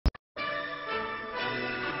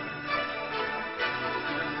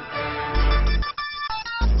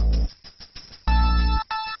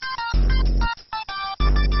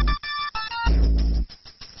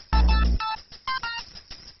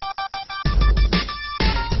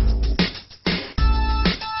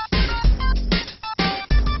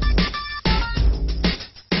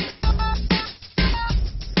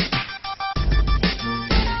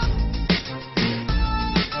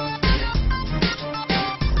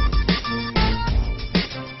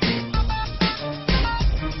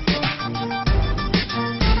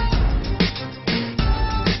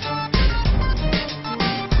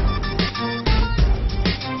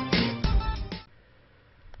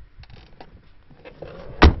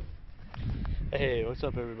Hey, what's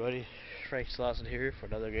up everybody? Frank Slauson here for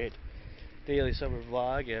another great daily summer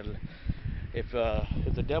vlog. And if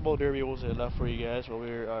the demo derby wasn't enough for you guys, well, we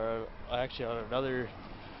are actually on another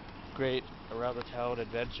great around the town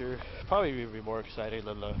adventure. Probably even more exciting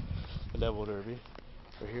than the demo derby.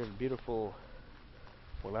 We're here in beautiful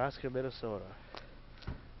Alaska, Minnesota.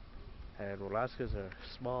 And Alaska is a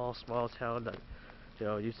small town that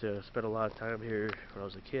used to spend a lot of time here when I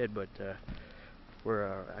was a kid, but we're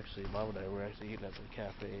actually, Mom and I were actually eating at the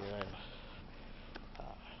cafe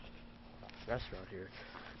restaurant here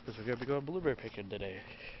because we're going to be going blueberry picking today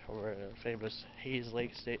over at a famous Hayes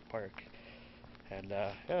Lake State Park. And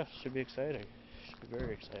yeah, should be exciting. Should be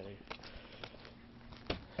very exciting.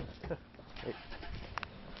 Hey,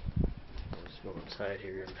 let's go inside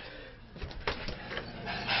here and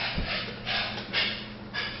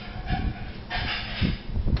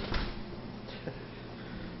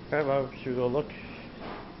alright, Mom, should we go look?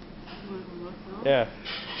 You want to go look now? Yeah,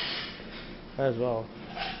 might as well.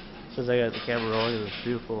 Since I got the camera rolling in this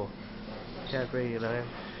beautiful cafe, and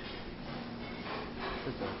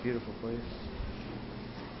it's a beautiful place.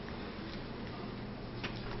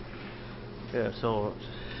 Yeah, so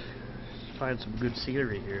find some good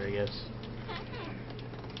scenery here, I guess.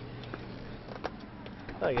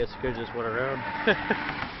 I guess you could just went around.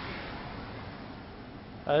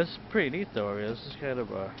 This is pretty neat though. I mean, this is kind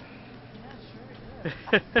of a... Yeah,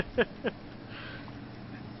 sure it is.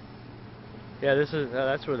 Yeah, this is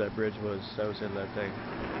that's where that bridge was. I was in that thing.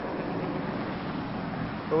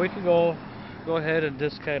 But we can go ahead and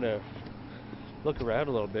just kind of look around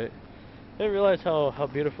a little bit. I didn't realize how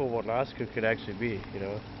beautiful Alaska could actually be, you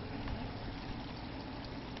know.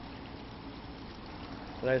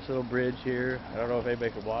 Nice little bridge here. I don't know if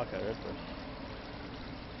anybody can walk on it, but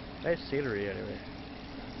nice scenery anyway.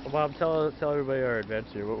 Well, Mom, tell everybody our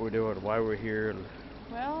adventure, what we're doing, why we're here. And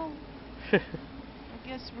Well, I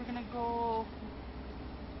guess we're gonna go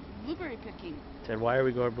blueberry picking. and why are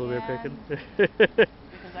we going blueberry picking?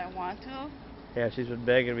 Because I want to. Yeah, she's been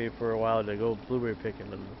begging me for a while to go blueberry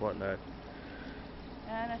picking and whatnot.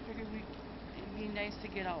 And I figured it'd be nice to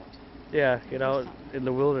get out. Yeah, get out in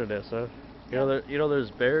the wilderness, huh? Yeah. You know there's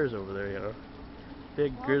bears over there, you know.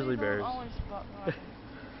 Big grizzly they bears. don't always bother.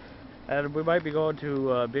 And we might be going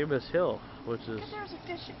to Bemis Hill, which is... Look,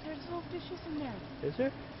 there's little fishes in there. Is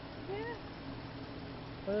there? Yeah.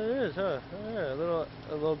 Oh, there is, huh? Oh, yeah, a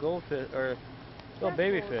little goldfish, or little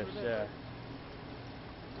baby fish, yeah.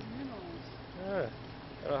 The minnows. Yeah.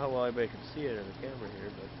 I don't know how well anybody can see it in the camera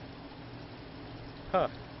here, but... Huh.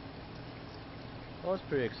 Well, that's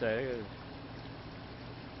pretty exciting.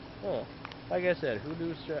 Huh. Like I said, who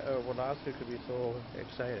knew Alaska could be so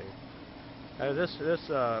exciting?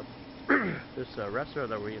 This restaurant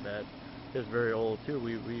that we're eating at is very old too.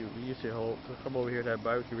 We used to come over here and have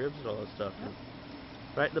barbecue ribs and all that stuff. Yep.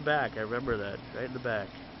 Right in the back, I remember that. Right in the back.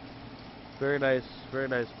 Very nice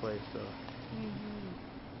place though.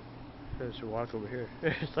 Mm-hmm. I should walk over here.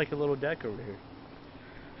 It's like a little deck over here.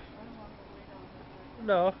 I don't want to go way down there.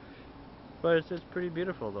 No, but it's pretty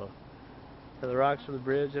beautiful though. And the rocks from the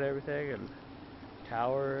bridge and everything, and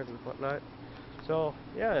tower and whatnot. So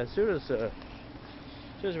yeah, as soon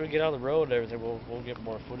as we get on the road and everything, we'll get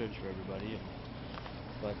more footage for everybody.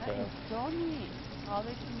 But That is so neat how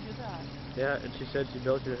they can do that. yeah, and she said she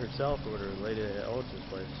built it herself, or her lady that owns this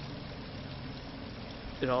place.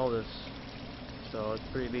 And all this, so it's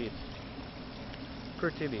pretty neat.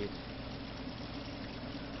 Pretty neat.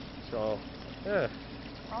 So yeah. It's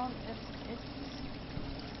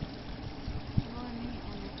really neat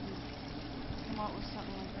when you can come out with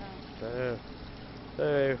something like that.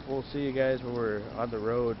 Hey, we'll see you guys when we're on the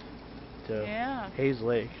road to Hayes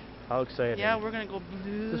Lake. How exciting. Yeah, we're going to go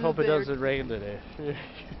blue. Just hope it doesn't rain today.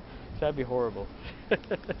 That'd be horrible.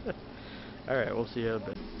 Alright, we'll see you in a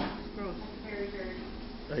bit.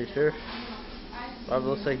 Are you sure? Mom,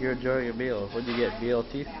 looks like you're enjoying a meal. What did you get,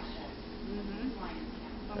 BLT? Mm-hmm.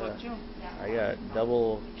 How about you? I got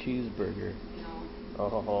double cheeseburger.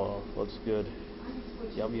 Oh, looks good.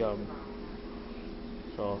 Yum yum.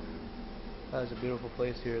 So, that's a beautiful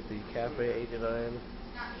place here at the Cafe 89.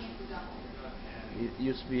 It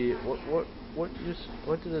used to be what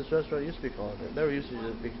did this restaurant used to be called? It never used to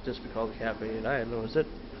just be called the Cafe 89, was it?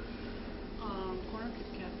 Corner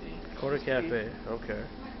Cafe. Corner Cafe. Okay.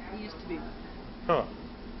 It used to be. Huh.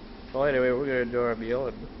 Well, anyway, we're gonna enjoy our meal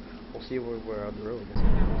and we'll see when we're on the road.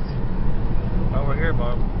 Oh, we're here,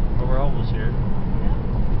 Mom. Well, we're almost here. Yeah.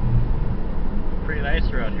 Pretty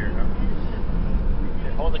nice around here, huh?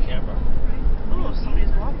 Okay, hold the camera. Oh,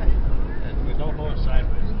 somebody's walking. And we don't hold it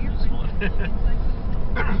sideways. Just hold it.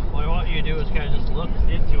 What I want you to do is kind of just look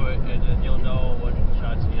into it, and then you'll know what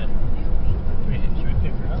shots you get.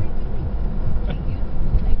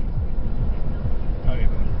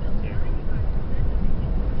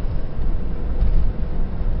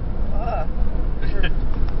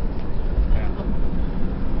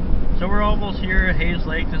 So we're almost here at Hayes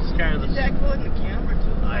Lake. This is kind of the... Did that go in the camera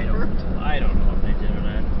too? I don't know if they did or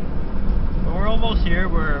not. But we're almost here.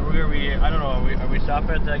 We're gonna be, I don't know, are we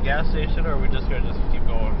stopping at that gas station or are we just gonna keep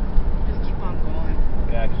going? Just keep on going.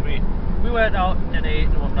 Yeah, because we went out and ate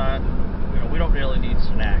and whatnot. You know, we don't really need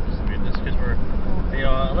snacks. I mean, just because we're, you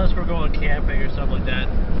know, unless we're going camping or something like that.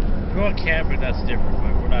 If we're going camping, that's different,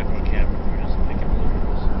 but we're not going camping. We're just picking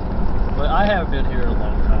blueberries. But I haven't been here in a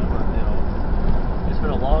long time. But, you know, it's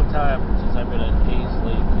been a long time since I've been at Hayes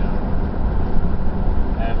Lake.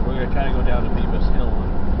 And we're gonna try to go down to Bemis Hill.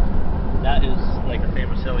 And that is like a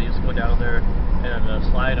famous hill. We used to go down there and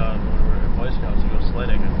slide on when we were in Boy Scouts to go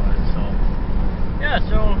sledding and what. So yeah,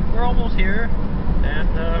 so we're almost here, and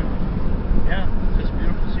yeah, it's just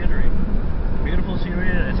beautiful scenery. Beautiful scenery.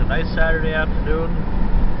 It's a nice Saturday afternoon,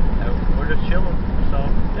 and we're just chilling. So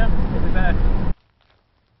yeah, we'll be back.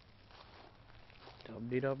 Dum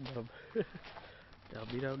dee dum dum. Dum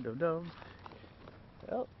dee dum dum dum.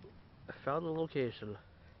 Well, I found the location.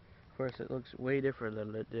 Of course, it looks way different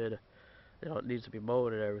than it did. You know, it needs to be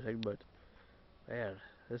mowed and everything, but man,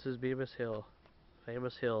 this is Bemis Hill,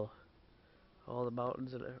 famous hill. All the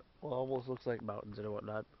mountains and well, almost looks like mountains and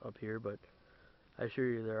whatnot up here, but I assure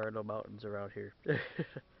you there are no mountains around here.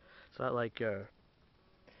 It's not like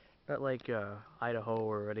Idaho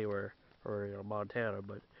or anywhere or you know Montana,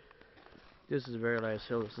 but this is a very nice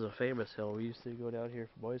hill. This is a famous hill. We used to go down here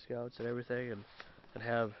for Boy Scouts and everything, and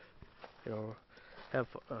have you know have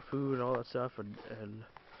food and all that stuff, and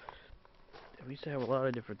we used to have a lot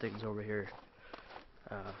of different things over here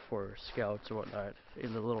for scouts and whatnot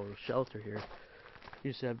in the little shelter here.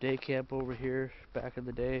 Used to have day camp over here back in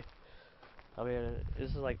the day. I mean,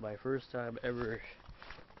 this is like my first time ever,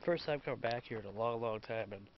 first time coming back here in a long, long time, and